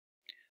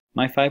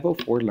My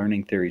 504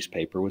 Learning Theories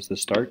paper was the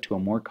start to a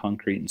more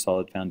concrete and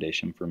solid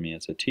foundation for me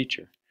as a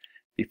teacher.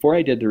 Before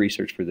I did the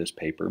research for this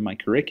paper, my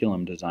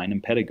curriculum design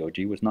and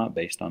pedagogy was not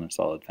based on a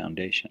solid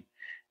foundation.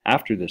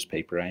 After this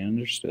paper, I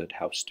understood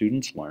how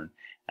students learn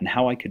and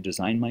how I could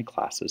design my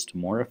classes to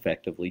more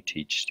effectively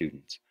teach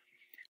students.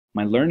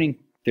 My Learning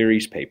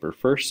Theories paper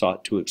first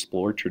sought to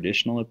explore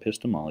traditional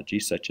epistemology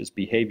such as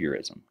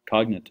behaviorism,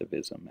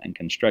 cognitivism, and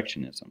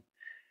constructionism.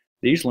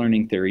 These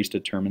learning theories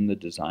determined the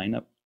design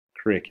of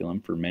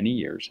curriculum for many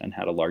years and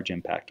had a large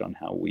impact on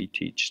how we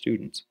teach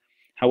students.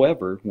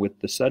 However, with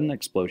the sudden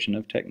explosion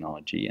of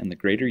technology and the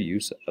greater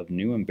use of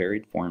new and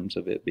varied forms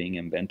of it being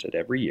invented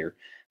every year,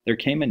 there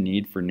came a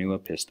need for new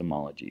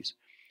epistemologies.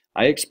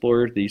 I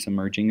explored these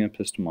emerging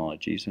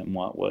epistemologies in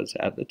what was,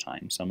 at the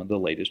time, some of the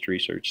latest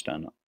research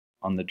done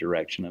on the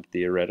direction of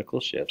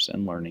theoretical shifts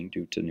in learning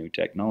due to new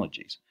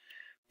technologies.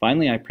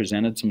 Finally, I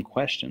presented some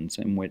questions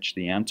in which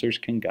the answers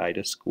can guide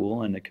a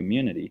school and a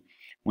community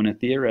when a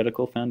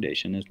theoretical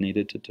foundation is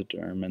needed to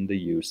determine the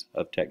use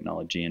of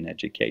technology in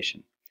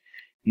education.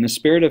 In the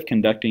spirit of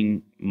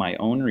conducting my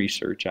own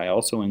research, I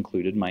also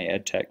included my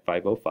EdTech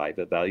 505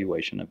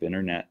 evaluation of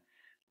internet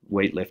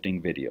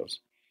weightlifting videos.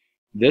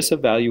 This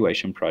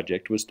evaluation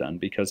project was done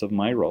because of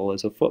my role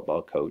as a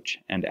football coach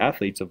and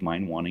athletes of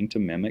mine wanting to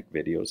mimic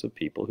videos of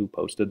people who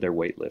posted their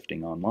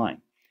weightlifting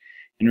online.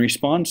 In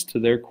response to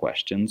their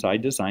questions, I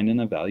designed an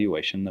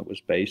evaluation that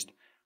was based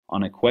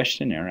on a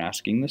questionnaire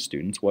asking the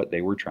students what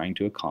they were trying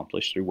to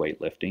accomplish through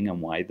weightlifting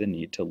and why the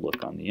need to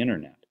look on the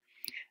internet.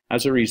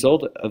 As a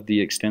result of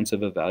the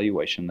extensive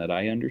evaluation that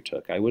I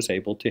undertook, I was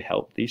able to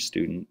help these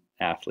student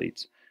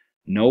athletes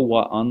know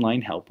what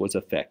online help was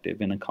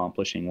effective in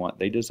accomplishing what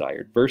they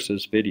desired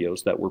versus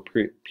videos that were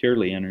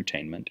purely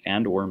entertainment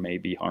and or may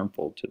be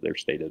harmful to their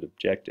stated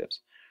objectives.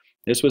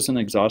 This was an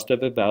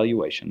exhaustive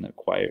evaluation that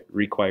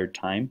required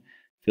time,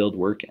 field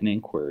work, and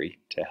inquiry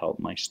to help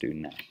my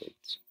student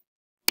athletes.